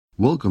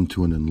Welcome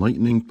to an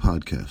enlightening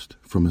podcast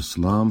from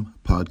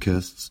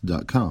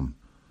IslamPodcasts.com.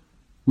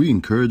 We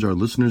encourage our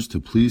listeners to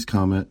please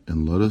comment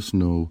and let us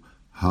know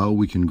how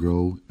we can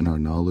grow in our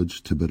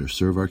knowledge to better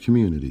serve our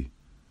community.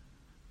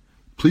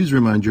 Please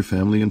remind your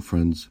family and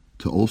friends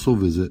to also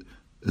visit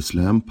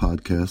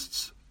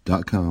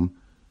IslamPodcasts.com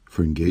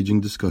for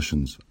engaging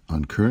discussions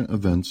on current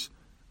events,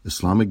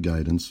 Islamic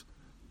guidance,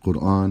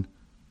 Quran,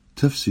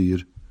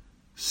 tafsir,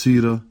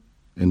 seerah,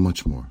 and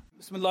much more.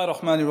 Bismillah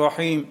ar-Rahman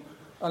ar-Rahim.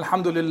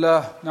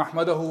 Alhamdulillah,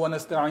 nahmaduhu wa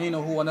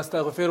nasta'inuhu wa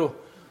nastaghfiruh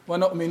wa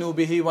nu'minu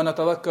bihi wa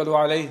natawakkalu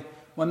alayh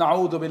wa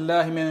na'udhu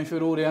billahi min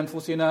shururi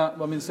anfusina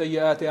wa min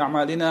sayyiati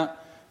a'malina.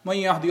 Man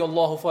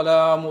yahdiyallahu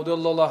fala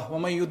mudilla lahu wa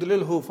man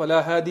yudlilhu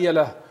fala hadiya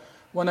lahu.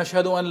 Wa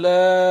nashhadu an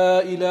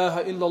la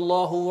ilaha illa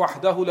Allah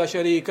wahdahu la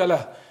sharika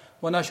lahu.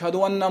 Wa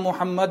nashhadu anna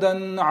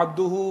Muhammadan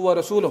 'abduhu wa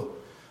rasuluh.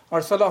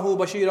 Arsalahu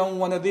bashiran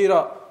wa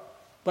nadhira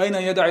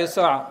bayna yada'i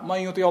as-sa'a.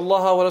 Man yuti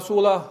Allah wa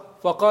rasulahu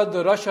faqad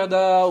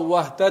rashada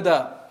wa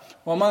ihtada.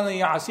 ومن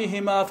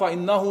يعصهما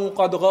فإنه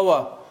قد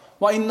غوى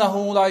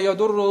وإنه لا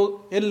يضر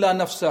إلا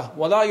نفسه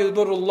ولا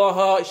يضر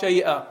الله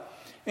شيئا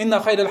إن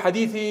خير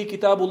الحديث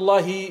كتاب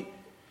الله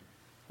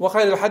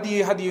وخير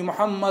الهدي هدي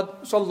محمد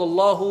صلى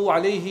الله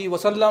عليه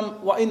وسلم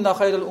وإن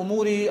خير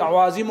الأمور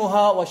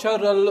أعوازمها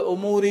وشر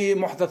الأمور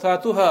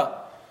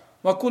محدثاتها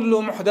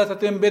وكل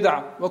محدثة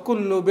بدعة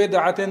وكل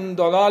بدعة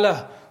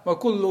ضلالة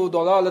وكل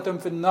ضلالة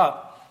في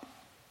النار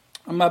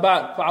أما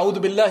بعد فأعوذ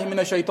بالله من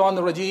الشيطان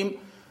الرجيم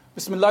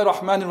بسم الله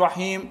الرحمن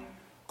الرحيم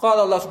قال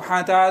الله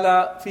سبحانه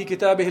وتعالى في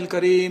كتابه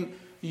الكريم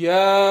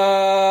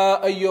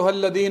يا أيها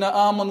الذين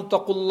آمنوا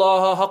اتقوا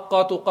الله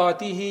حق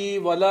تقاته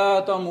ولا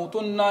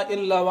تموتن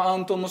إلا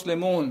وأنتم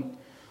مسلمون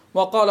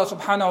وقال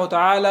سبحانه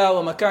وتعالى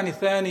ومكان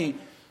الثاني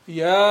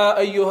يا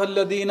أيها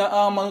الذين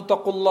آمنوا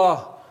اتقوا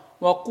الله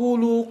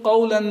وقولوا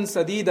قولا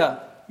سديدا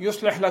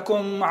يصلح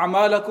لكم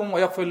أعمالكم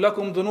ويغفر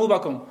لكم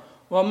ذنوبكم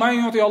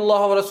ومن يطع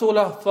الله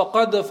ورسوله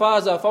فقد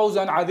فاز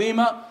فوزا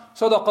عظيما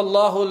صدق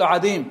الله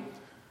العظيم.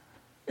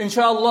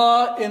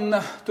 Inshallah, in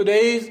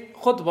today's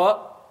khutbah,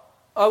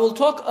 I will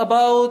talk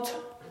about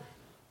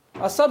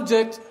a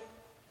subject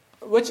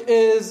which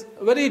is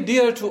very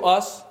dear to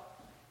us,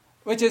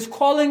 which is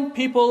calling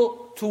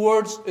people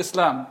towards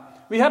Islam.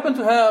 We happen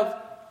to have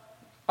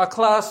a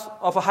class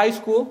of a high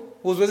school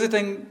who's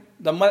visiting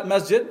the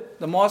masjid,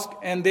 the mosque,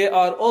 and they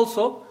are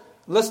also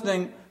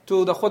listening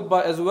to the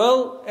khutbah as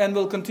well, and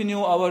we'll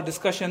continue our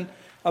discussion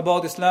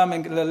about Islam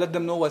and let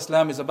them know what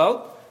Islam is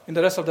about in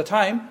the rest of the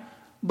time.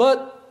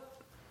 But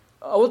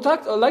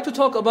I'd like to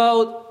talk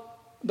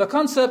about the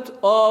concept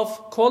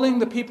of calling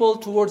the people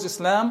towards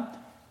Islam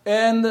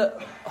and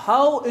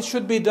how it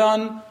should be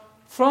done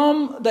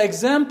from the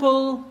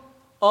example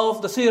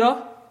of the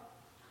seerah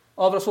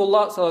of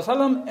Rasulullah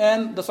ﷺ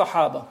and the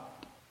Sahaba.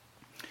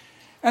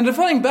 And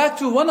referring back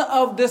to one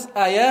of this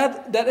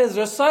ayat that is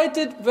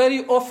recited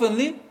very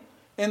oftenly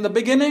in the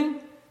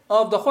beginning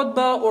of the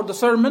khutbah or the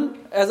sermon,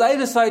 as I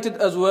recited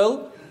as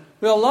well,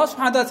 where Allah subhanahu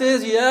wa ta'ala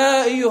says,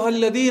 Ya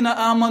ayyuhalladhina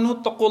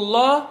amanu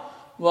taqullah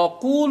wa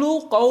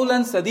qulu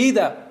qawlan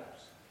sadida.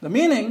 The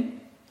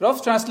meaning,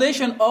 rough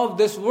translation of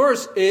this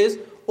verse is,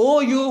 O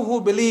you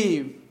who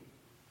believe,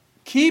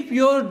 keep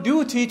your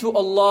duty to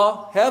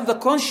Allah, have the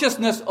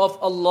consciousness of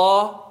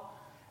Allah,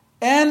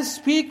 and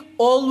speak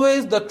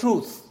always the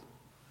truth.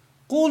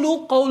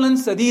 Qulu qawlan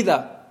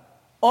sadida.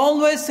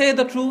 Always say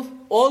the truth,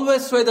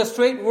 always say the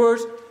straight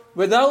words,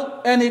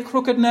 without any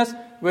crookedness,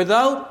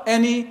 without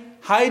any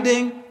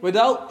hiding,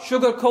 without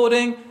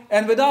sugarcoating,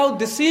 and without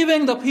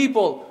deceiving the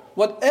people.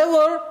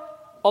 Whatever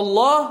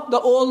Allah the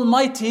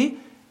Almighty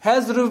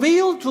has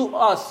revealed to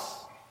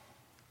us,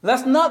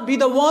 let's not be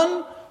the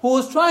one who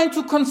is trying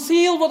to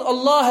conceal what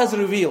Allah has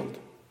revealed.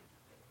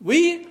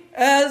 We,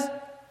 as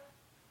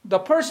the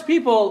first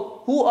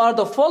people who are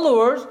the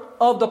followers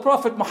of the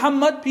Prophet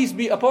Muhammad, peace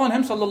be upon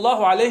him, sallallahu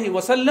alaihi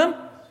wasallam,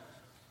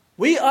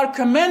 we are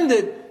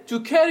commanded to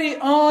carry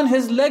on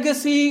his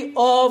legacy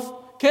of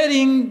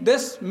carrying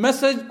this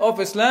message of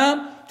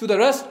Islam to the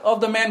rest of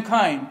the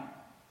mankind.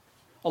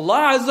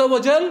 Allah Azza wa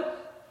Jal,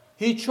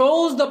 He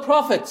chose the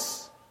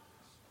prophets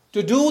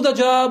to do the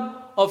job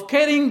of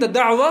carrying the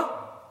da'wah,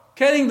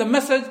 carrying the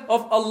message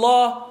of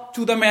Allah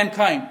to the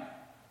mankind.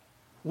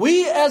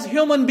 We as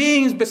human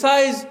beings,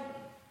 besides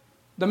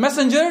the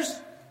messengers,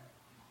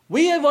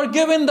 we were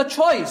given the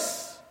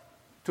choice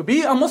to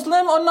be a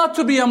Muslim or not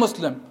to be a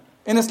Muslim.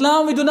 In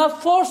Islam, we do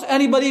not force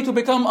anybody to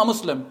become a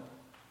Muslim.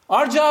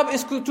 Our job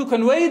is to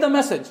convey the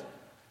message.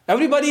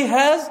 Everybody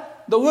has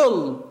the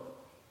will.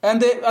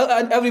 And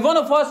every one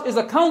of us is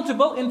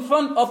accountable in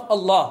front of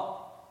Allah.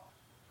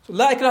 So,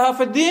 La ikraha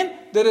fi deen,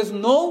 there is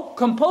no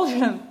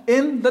compulsion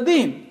in the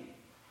deen.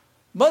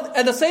 But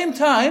at the same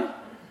time,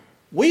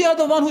 we are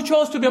the one who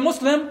chose to be a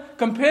Muslim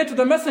compared to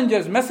the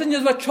messengers.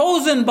 Messengers were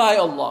chosen by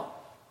Allah.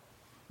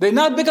 They did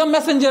not become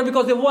messenger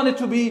because they wanted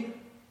to be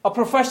a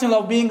professional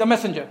of being a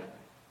messenger.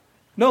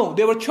 No,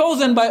 they were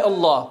chosen by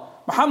Allah.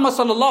 Muhammad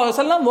sallallahu alaihi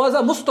wasallam was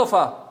a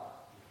Mustafa,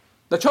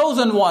 the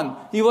chosen one.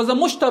 He was a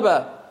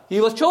Mushtaba.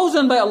 He was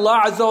chosen by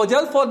Allah Azza wa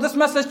Jal for this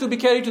message to be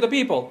carried to the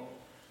people.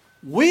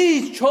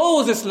 We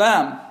chose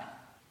Islam.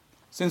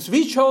 Since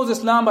we chose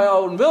Islam by our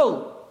own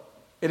will,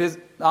 it is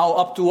now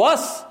up to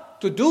us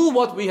to do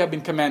what we have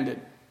been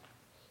commanded,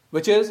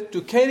 which is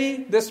to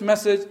carry this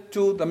message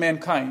to the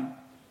mankind.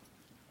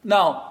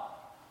 Now,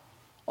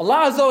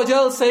 Allah Azza wa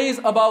Jal says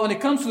about when it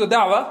comes to the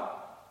da'wah,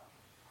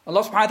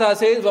 Allah subhanahu wa ta'ala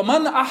says,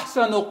 وَمَنْ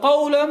أَحْسَنُ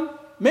قَوْلًا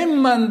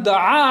مِمَّنْ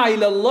دَعَا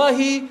إِلَى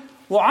اللَّهِ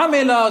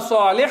وَعَمِلَ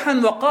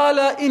صَالِحًا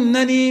وَقَالَ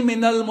إِنَّنِي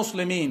مِنَ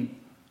الْمُسْلِمِينَ.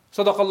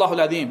 Sadaq Allahu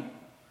al-Azim.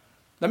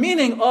 The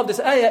meaning of this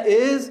ayah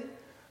is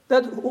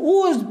that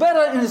who is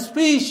better in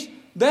speech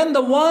than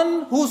the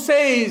one who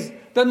says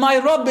that my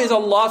Rabb is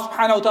Allah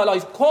subhanahu wa ta'ala,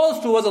 he calls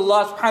towards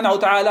Allah subhanahu wa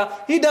ta'ala,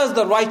 he does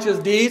the righteous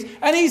deeds,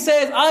 and he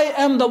says, I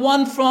am the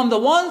one from the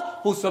ones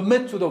who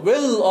submit to the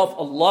will of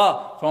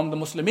Allah, from the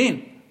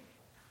Muslimin.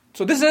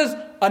 So this is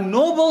a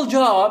noble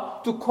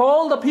job to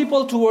call the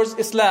people towards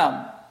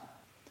Islam.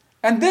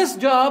 And this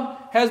job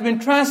has been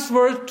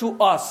transferred to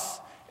us.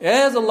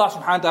 As Allah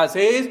subhanahu wa ta'ala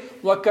says,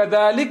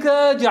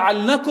 وَكَذَلِكَ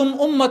جَعَلْنَكُمْ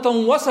أُمَّةً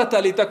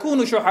وَسَطًا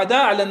لِتَكُونُوا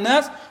شُهَدَاءَ عَلَى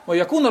النَّاسِ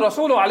وَيَكُونَ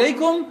الرَّسُولُ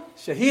عَلَيْكُمْ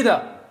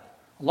شَهِيدًا.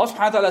 Allah subhanahu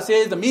wa ta'ala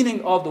says, the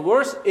meaning of the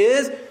verse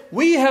is,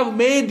 we have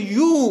made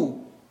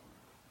you,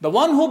 the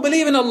one who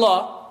believe in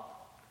Allah,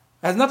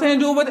 has nothing to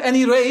do with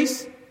any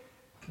race,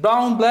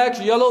 brown,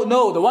 black, yellow,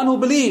 no, the one who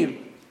believe,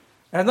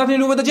 it has nothing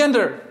to do with the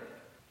gender,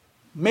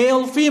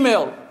 male,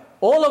 female,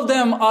 all of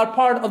them are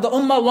part of the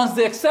ummah once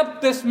they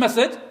accept this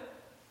message,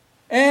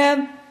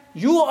 and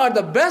you are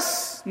the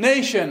best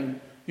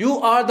nation, you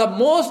are the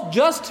most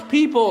just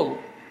people,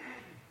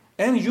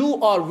 and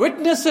you are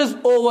witnesses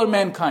over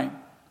mankind.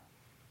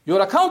 You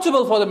are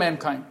accountable for the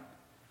mankind.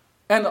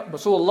 And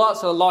Rasulullah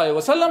sallallahu alaihi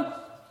wasallam,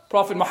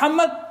 Prophet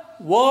Muhammad,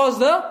 was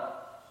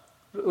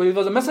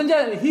a messenger,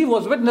 and he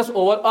was witness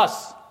over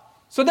us.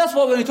 So that's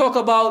what when we talk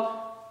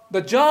about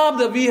the job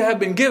that we have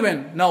been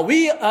given. Now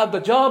we have the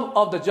jobs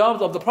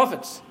of the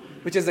prophets,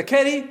 which is to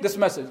carry this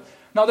message.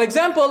 Now the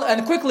example,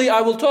 and quickly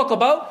I will talk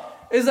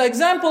about, is the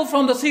example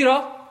from the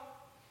seerah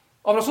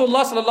of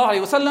Rasulullah sallallahu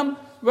alaihi wasallam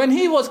when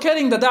he was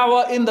carrying the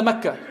da'wah in the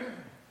Mecca.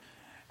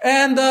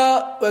 And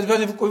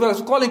when he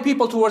was calling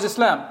people towards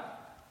Islam.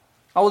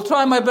 I will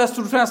try my best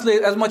to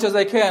translate as much as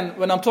I can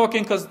when I'm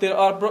talking, because there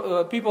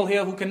are people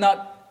here who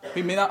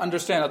may not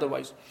understand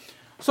otherwise.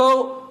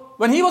 So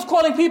when he was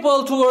calling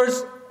people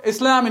towards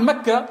Islam in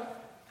Mecca,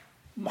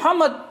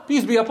 Muhammad,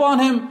 peace be upon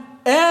him,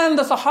 and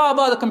the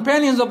Sahaba, the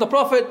companions of the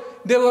Prophet,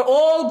 they were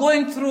all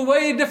going through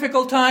very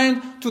difficult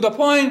times,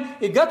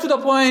 it got to the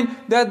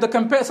point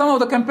that some of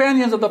the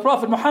companions of the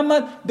Prophet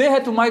Muhammad, they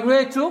had to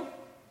migrate to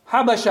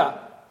Habasha,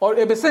 or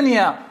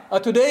Abyssinia,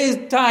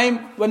 today's time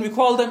when we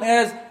call them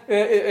as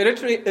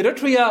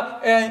Eritrea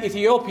and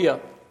Ethiopia.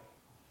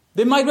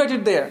 They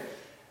migrated there.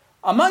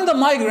 Among the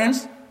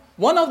migrants,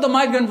 one of the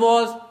migrants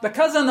was the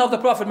cousin of the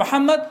Prophet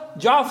Muhammad,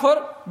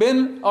 Ja'far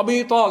bin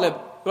Abi Talib,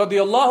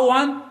 radiyallahu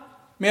an,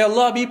 may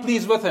Allah be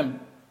pleased with him.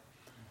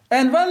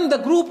 And when the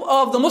group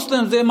of the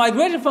Muslims, they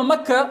migrated from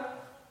Mecca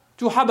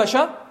to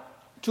Habasha,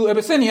 to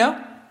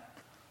Abyssinia,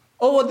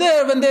 over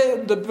there,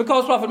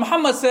 because Prophet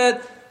Muhammad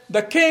said,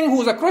 the king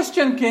who is a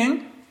Christian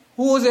king,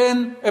 who was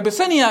in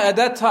Abyssinia at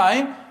that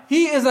time,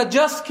 he is a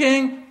just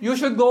king, you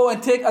should go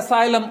and take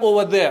asylum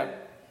over there.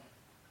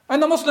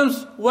 And the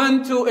Muslims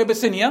went to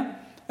Abyssinia,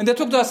 and they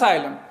took the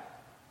asylum.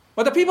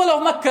 But the people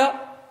of Mecca,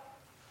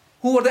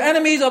 who were the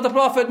enemies of the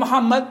Prophet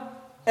Muhammad,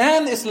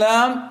 and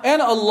Islam,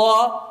 and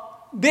Allah,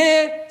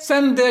 they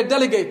sent their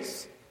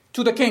delegates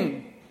to the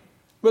king,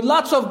 with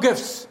lots of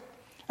gifts.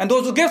 And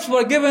those gifts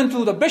were given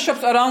to the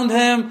bishops around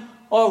him,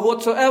 or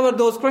whatsoever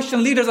those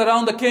Christian leaders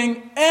around the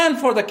king, and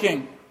for the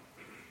king.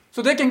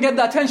 So they can get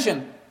the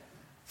attention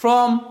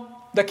from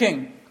the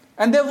king.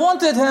 And they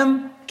wanted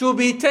him to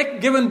be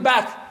given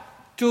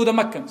back to the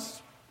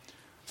Meccans.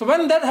 So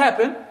when that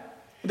happened,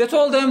 they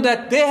told them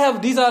that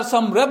these are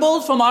some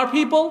rebels from our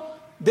people,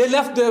 they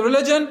left their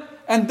religion,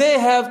 and they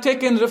have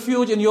taken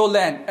refuge in your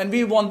land, and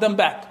we want them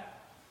back.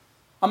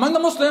 Among the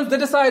Muslims, they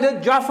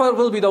decided Ja'far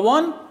will be the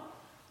one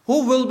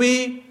who will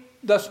be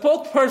the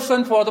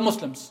spokesperson for the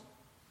Muslims.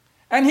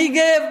 And he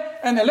gave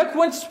an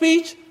eloquent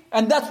speech,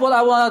 and that's what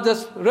I want to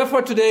just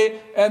refer today.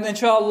 And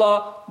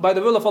inshallah, by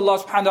the will of Allah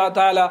subhanahu wa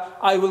ta'ala,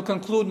 I will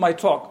conclude my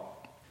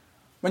talk.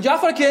 When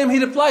Ja'far came, he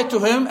replied to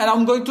him, and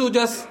I'm going to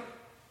just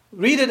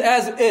read it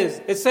as it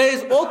is. It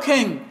says, O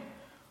king,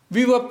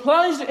 we were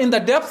plunged in the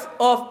depth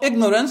of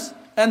ignorance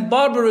and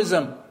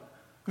barbarism.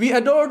 We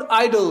adored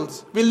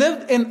idols. We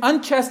lived in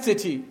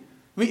unchastity.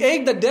 We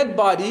ate the dead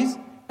bodies,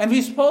 and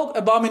we spoke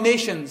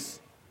abominations.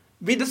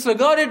 We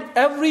disregarded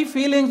every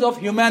feelings of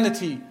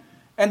humanity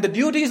and the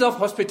duties of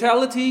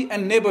hospitality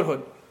and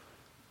neighborhood.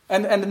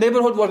 And the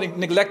neighborhood was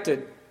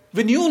neglected.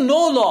 We knew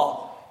no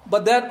law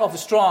but that of the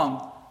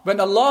strong.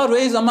 When Allah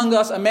raised among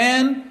us a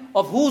man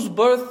of whose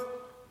birth,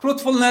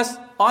 truthfulness,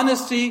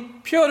 honesty,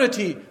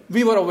 purity,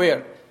 we were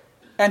aware.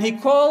 And he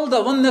called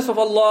the oneness of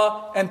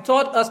Allah and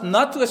taught us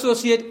not to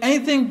associate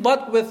anything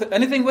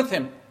with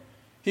him.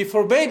 He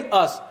forbade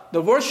us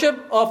the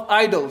worship of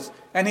idols,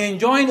 and he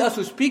enjoined us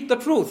to speak the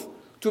truth,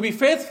 to be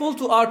faithful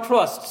to our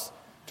trusts,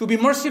 to be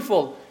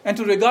merciful, and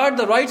to regard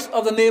the rights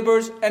of the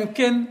neighbors and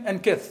kin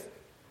and kith.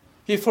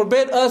 He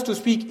forbade us to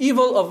speak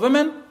evil of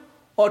women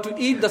or to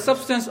eat the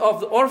substance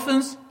of the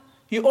orphans.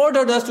 He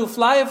ordered us to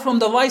fly from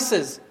the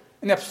vices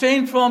and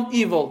abstain from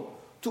evil,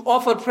 to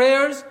offer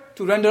prayers,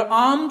 to render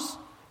alms,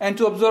 and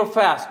to observe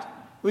fast.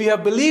 We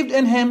have believed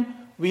in Him,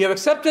 we have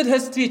accepted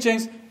His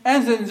teachings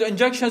and His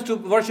injunctions to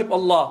worship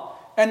Allah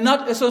and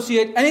not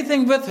associate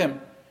anything with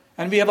Him.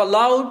 And we have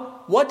allowed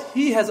what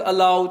He has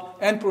allowed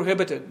and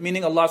prohibited,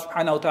 meaning Allah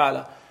subhanahu wa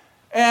ta'ala.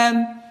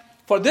 And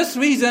for this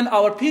reason,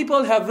 our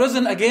people have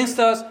risen against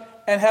us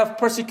and have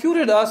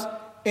persecuted us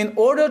in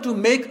order to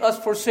make us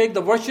forsake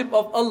the worship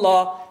of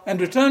Allah and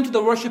return to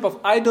the worship of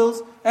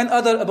idols and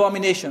other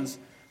abominations.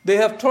 They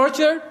have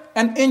tortured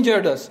and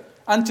injured us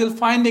until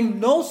finding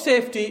no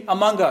safety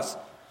among us.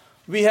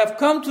 We have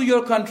come to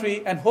your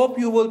country and hope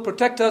you will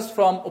protect us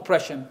from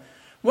oppression.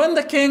 When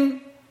the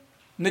king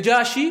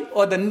Najashi,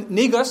 or the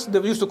Negus, they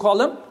used to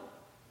call him,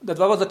 that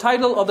was the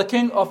title of the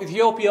king of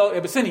Ethiopia or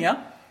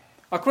Abyssinia,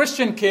 a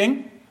Christian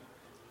king,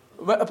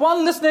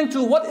 upon listening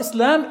to what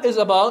Islam is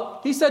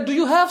about, he said, do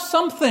you have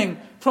something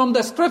from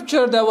the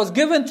scripture that was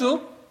given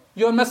to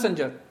your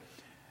messenger?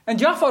 And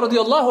Ja'far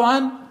radiallahu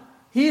anh,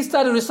 he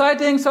started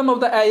reciting some of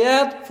the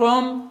ayat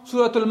from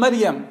Surah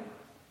Al-Maryam,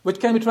 which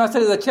can be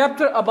translated as a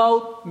chapter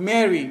about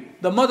Mary,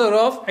 the mother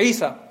of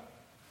Isa,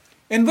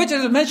 in which it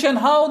is mentioned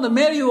how the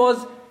Mary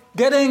was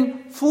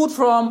getting food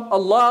from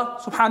Allah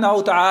subhanahu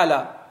wa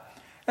ta'ala.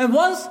 And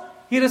once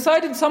he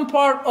recited some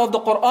part of the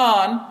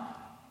Quran,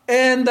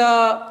 and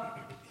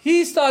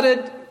he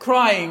started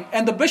crying,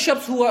 and the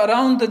bishops who were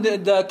around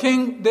the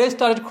king, they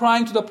started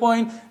crying to the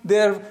point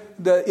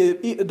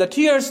the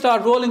tears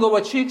start rolling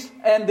over cheeks,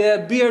 and their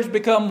beards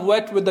become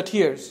wet with the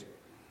tears.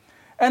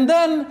 And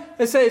then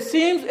it says, it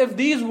seems if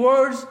these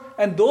words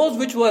and those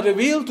which were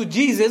revealed to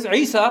Jesus,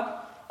 Isa,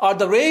 are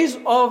the rays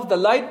of the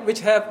light which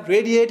have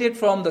radiated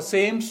from the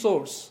same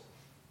source,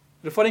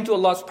 referring to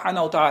Allah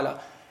subhanahu wa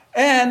ta'ala.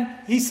 And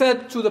he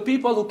said to the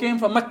people who came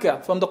from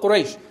Mecca, from the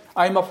Quraysh,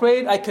 I am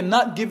afraid I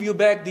cannot give you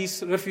back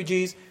these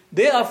refugees.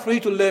 They are free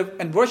to live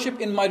and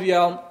worship in my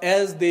realm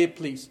as they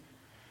please.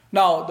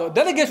 Now, the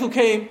delegates who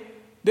came,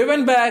 they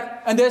went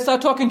back and they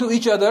started talking to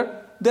each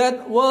other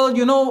that, well,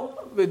 you know,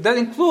 that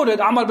included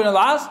Amr bin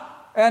al-As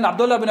and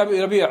Abdullah bin Abi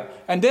Rabi',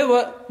 and they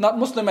were not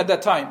Muslim at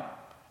that time.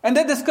 And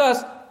they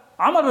discussed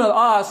Amr bin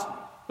al-As,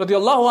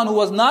 radiallahu anhu, who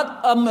was not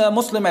a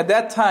Muslim at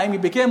that time, he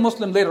became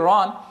Muslim later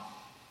on.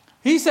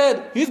 He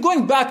said, he's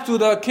going back to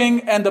the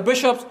king and the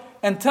bishops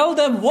and tell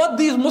them what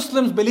these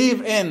Muslims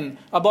believe in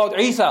about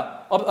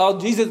Isa,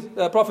 about Jesus,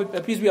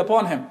 Prophet, peace be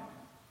upon him.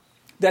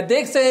 That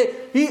they say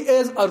he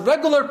is a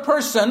regular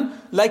person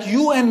like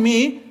you and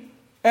me,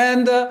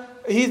 and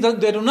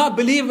they do not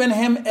believe in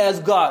him as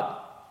God.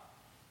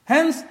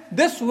 Hence,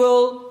 this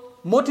will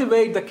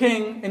motivate the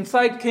king,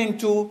 inside king,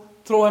 to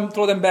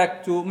throw them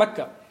back to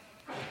Mecca.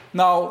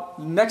 Now,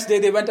 next day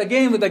they went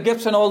again with the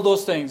gifts and all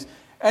those things,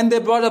 and they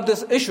brought up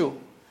this issue.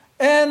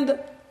 And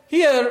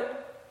here,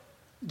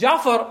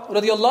 Ja'far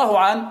radiallahu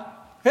an,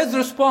 his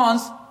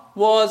response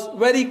was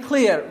very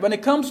clear when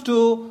it comes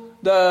to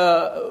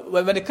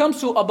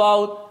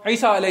about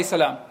Isa alayhi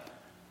salam.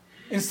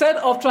 Instead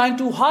of trying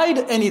to hide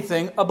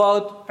anything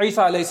about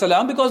Isa alayhi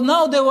salam, because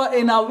now they were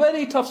in a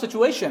very tough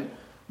situation.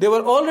 They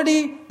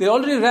already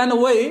ran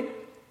away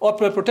or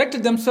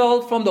protected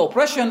themselves from the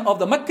oppression of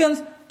the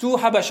Meccans to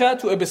Habasha,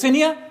 to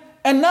Abyssinia,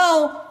 and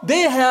now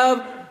they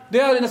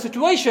are in a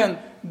situation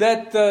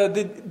that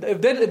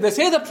if they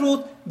say the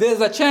truth, there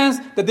is a chance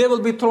that they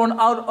will be thrown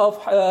out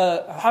of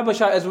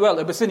Habasha as well,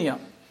 Abyssinia,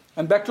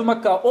 and back to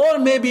Mecca, or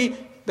maybe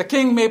the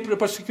king may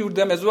persecute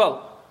them as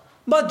well.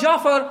 But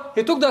Ja'far,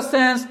 he took the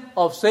stance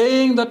of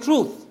saying the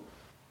truth.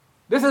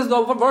 This is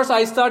the verse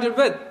I started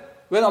with,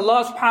 when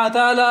Allah subhanahu wa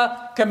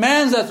ta'ala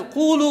commands us,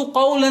 قُولُوا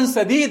قَوْلًا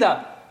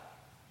سَدِيدًا,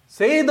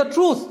 say the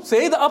truth,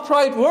 say the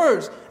upright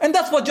words. And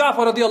that's what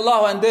Ja'far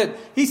radiallahu anh did.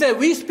 He said,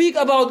 we speak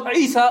about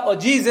Isa or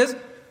Jesus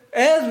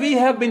as we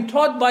have been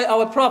taught by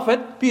our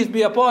Prophet, peace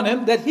be upon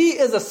him, that he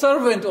is a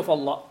servant of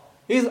Allah.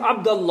 He is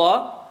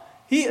Abdullah.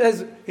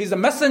 He's a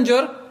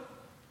messenger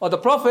or the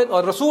Prophet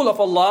or Rasul of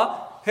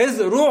Allah. His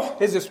ruh,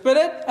 his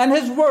spirit, and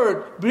his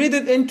word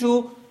breathed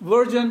into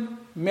Virgin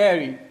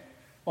Mary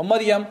or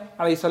Maryam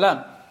alayhi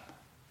salam.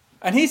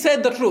 And he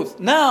said the truth.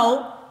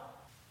 Now,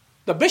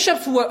 the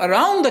bishops who were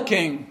around the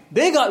king,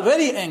 they got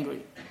very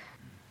angry.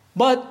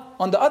 But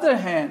on the other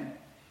hand,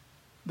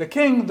 the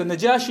king, the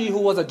Najashi, who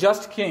was a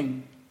just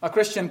king, a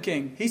Christian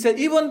king, he said,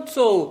 even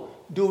so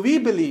do we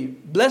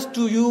believe, blessed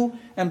to you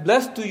and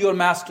blessed to your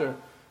master.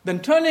 Then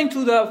turning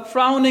to the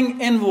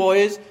frowning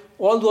envoys,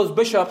 all those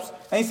bishops,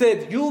 and he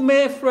said, you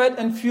may fret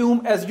and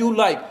fume as you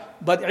like,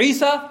 but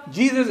Isa,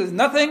 Jesus, is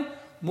nothing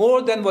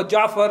more than what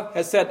Ja'far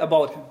has said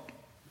about him.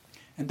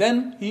 And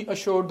then he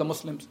assured the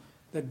Muslims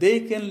that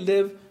they can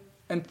live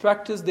and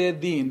practice their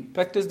deen,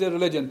 practice their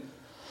religion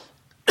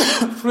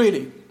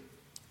freely.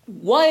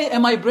 Why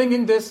am I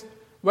bringing this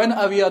when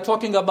we are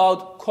talking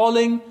about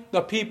calling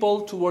the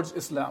people towards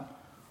Islam?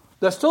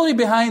 The story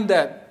behind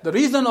that, the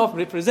reason of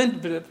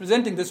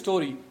representing this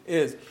story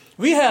is,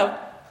 We have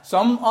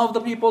some of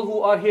the people who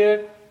are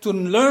here to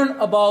learn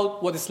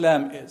about what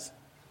Islam is.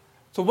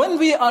 So when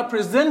we are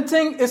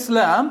presenting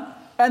Islam,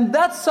 and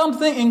that's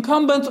something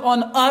incumbent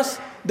on us,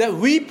 that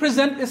we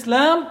present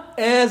Islam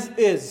as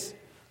is.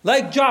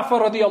 Like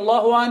Ja'far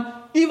radiallahu anh,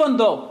 even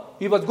though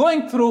he was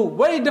going through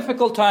very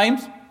difficult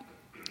times,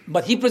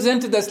 but he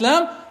presented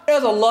Islam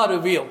as Allah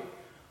revealed.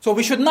 So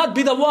we should not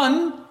be the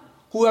one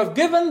who have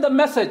given the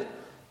message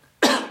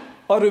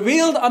or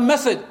revealed a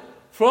message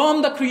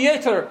from the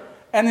Creator,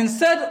 and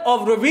instead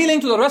of revealing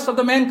to the rest of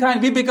the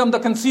mankind, we become the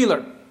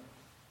concealer.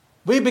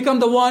 We become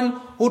the one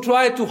who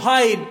try to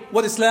hide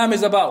what Islam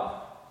is about.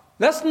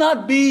 Let's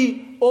not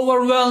be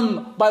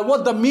overwhelmed by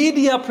what the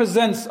media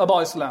presents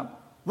about Islam.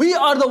 We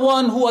are the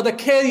one who are the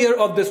carrier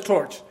of this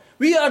torch.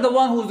 We are the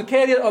one who's the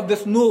carrier of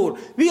this Noor.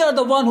 We are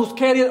the one who's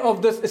carrier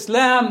of this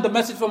Islam, the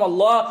message from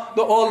Allah,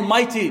 the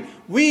Almighty.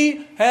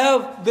 We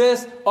have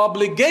this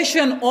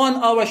obligation on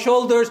our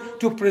shoulders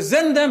to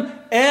present them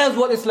as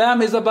what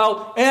Islam is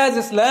about, as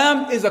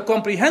Islam is a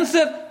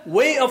comprehensive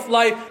way of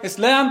life.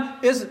 Islam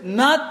is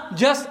not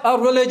just a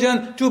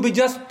religion to be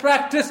just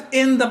practiced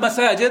in the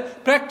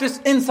masajid,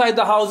 practiced inside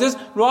the houses.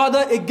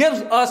 Rather, it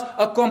gives us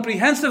a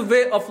comprehensive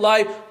way of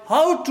life,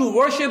 how to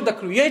worship the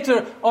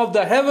Creator of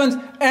the heavens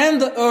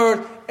and the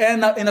earth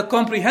in a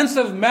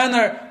comprehensive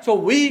manner, so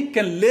we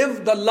can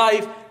live the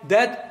life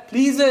that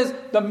pleases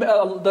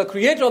the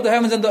Creator of the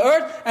heavens and the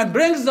earth and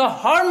brings the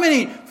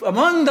harmony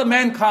among the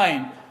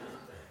mankind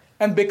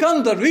and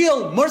become the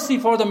real mercy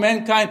for the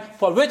mankind,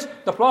 for which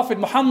the Prophet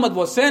Muhammad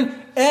was sent,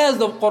 as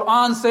the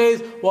Quran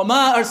says,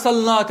 وَمَا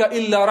أَرْسَلْنَاكَ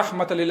إِلَّا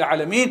رَحْمَةً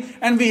لِلْعَالَمِينَ,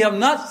 and we have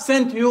not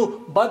sent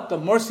you but the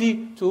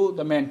mercy to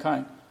the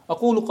mankind.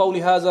 أقول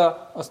قولي هذا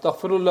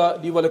أستغفر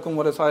الله لي ولكم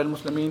ولسائر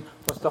المسلمين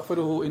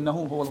واستغفروه إنه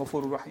هو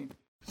الغفور الرحيم.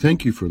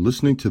 Thank you for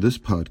listening to this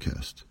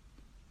podcast.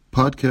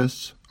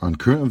 Podcasts on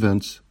current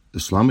events,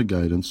 Islamic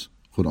guidance,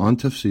 Quran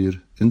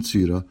tafsir, and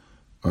seerah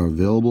are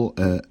available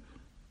at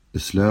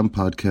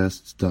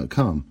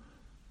islampodcasts.com,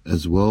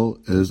 as well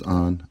as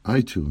on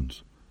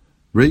iTunes.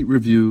 Rate,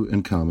 review,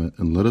 and comment,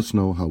 and let us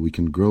know how we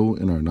can grow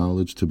in our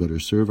knowledge to better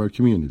serve our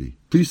community.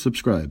 Please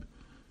subscribe,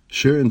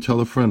 share, and tell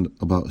a friend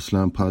about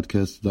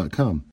islampodcasts.com.